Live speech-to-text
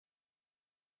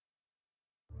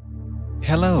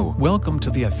Hello, welcome to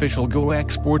the official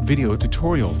GoExport video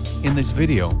tutorial. In this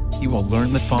video, you will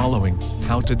learn the following: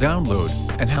 how to download,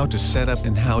 and how to set up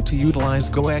and how to utilize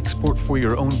GoExport for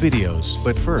your own videos.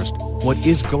 But first, what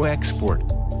is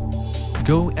GoExport?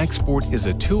 GoExport is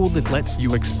a tool that lets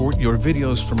you export your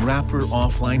videos from Wrapper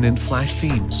offline and Flash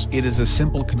themes. It is a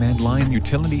simple command line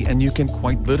utility and you can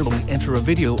quite literally enter a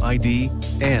video ID,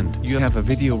 and you have a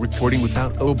video recording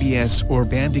without OBS or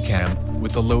Bandicam,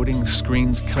 with the loading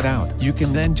screens cut out. You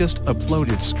can then just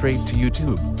upload it straight to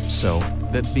YouTube. So,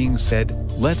 that being said,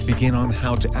 let's begin on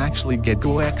how to actually get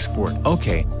GoExport.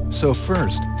 Okay, so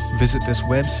first, visit this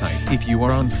website. If you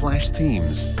are on Flash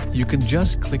themes, you can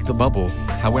just click the bubble.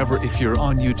 However, if you're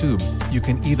on YouTube, you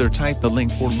can either type the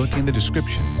link or look in the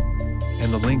description.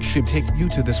 And the link should take you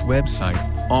to this website.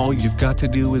 All you've got to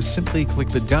do is simply click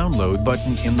the download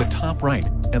button in the top right,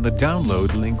 and the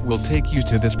download link will take you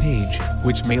to this page,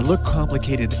 which may look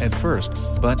complicated at first,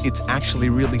 but it's actually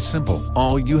really simple.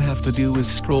 All you have to do is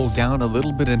scroll down a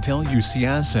little bit until you see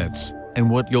Assets,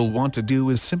 and what you'll want to do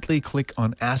is simply click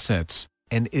on Assets,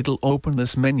 and it'll open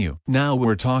this menu. Now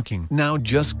we're talking. Now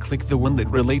just click the one that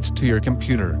relates to your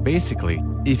computer. Basically,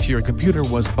 if your computer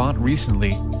was bought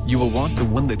recently, you will want the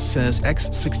one that says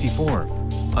x64.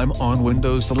 I'm on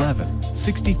Windows 11,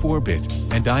 64-bit,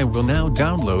 and I will now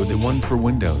download the one for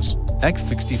Windows,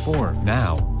 x64.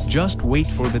 Now, just wait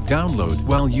for the download.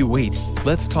 While you wait,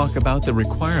 let's talk about the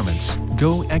requirements.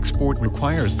 GoExport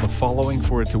requires the following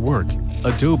for it to work: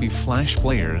 Adobe Flash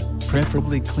Player,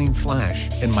 preferably Clean Flash,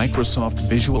 and Microsoft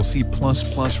Visual C++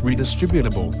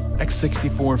 redistributable,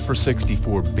 x64 for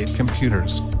 64-bit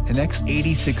computers, and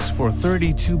x86 for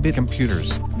 32-bit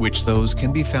computers, which those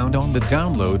can be found on the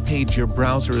download page your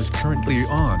browser is currently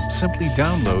on. Simply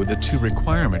download the two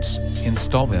requirements,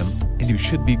 install them, and you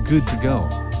should be good to go.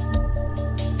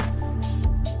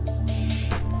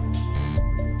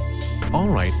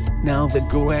 Alright, now that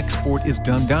GoExport is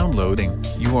done downloading,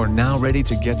 you are now ready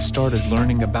to get started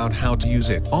learning about how to use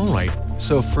it. Alright,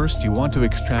 so first you want to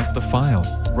extract the file.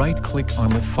 Right-click on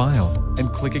the file,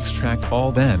 and click Extract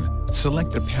All, then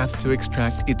select the path to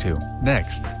extract it to.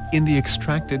 Next, in the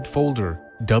extracted folder,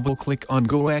 double-click on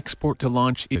GoExport to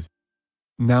launch it.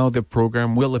 Now the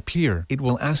program will appear. It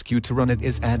will ask you to run it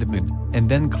as admin, and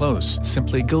then close.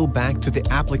 Simply go back to the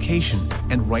application,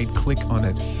 and right-click on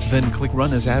it, then click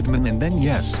Run as admin, and then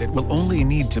yes, it will only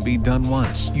need to be done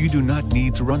once. You do not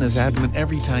need to run as admin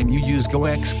every time you use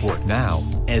GoExport. Now,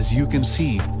 as you can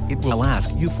see, it will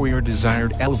ask you for your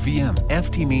desired LVM.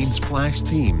 FT means Flash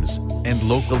themes, and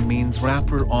local means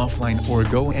Wrapper offline or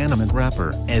GoAnimate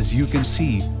Wrapper. As you can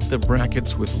see, the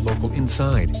brackets with local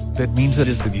inside, that means it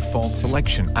is the default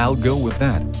selection. I'll go with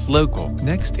that, local.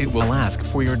 Next it will ask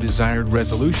for your desired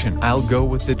resolution. I'll go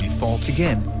with the default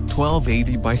again,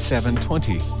 1280 by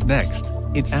 720. Next,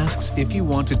 it asks if you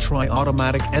want to try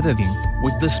automatic editing.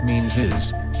 What this means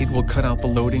is, it will cut out the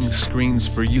loading screens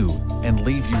for you, and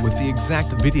leave you with the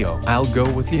exact video. I'll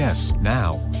go with yes.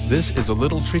 Now, this is a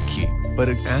little tricky, but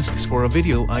it asks for a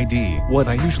video ID. What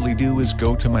I usually do is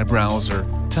go to my browser,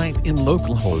 type in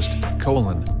localhost,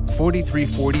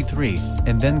 :4343,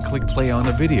 and then click play on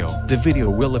a video. The video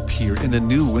will appear in a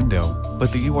new window,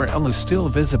 but the URL is still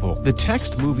visible. The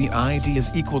text movie ID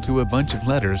is equal to a bunch of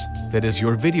letters, that is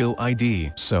your video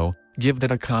ID. So, give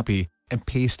that a copy, and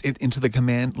paste it into the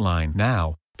command line.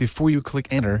 Now, before you click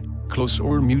enter, close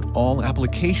or mute all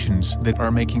applications that are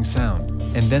making sound,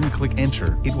 and then click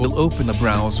enter. It will open a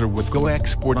browser with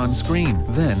GoExport on screen.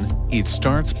 Then, it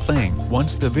starts playing.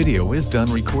 Once the video is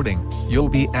done recording, you'll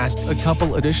be asked a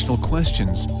couple additional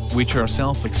questions, which are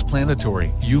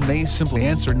self-explanatory. You may simply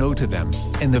answer no to them,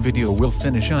 and the video will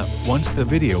finish up. Once the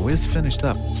video is finished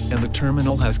up, and the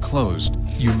terminal has closed,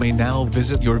 you may now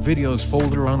visit your videos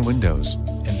folder on Windows,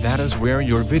 and that is where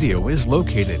your video is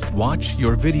located. Watch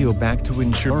your video back to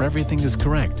ensure everything is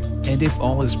correct, and if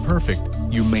all is perfect,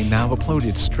 you may now upload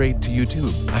it straight to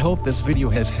YouTube. I hope this video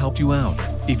has helped you out.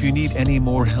 If you need any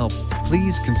more help,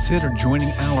 please consider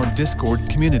joining our Discord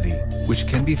community, which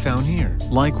can be found here.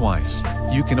 Likewise,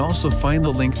 you can also find the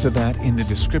link to that in the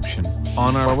description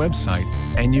on our website,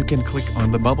 and you can click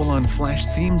on the bubble on Flash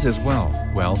themes as well.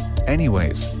 Well,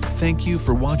 anyways, thank you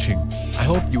for watching. I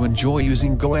hope you enjoy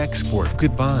using GoExport.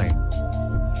 Goodbye.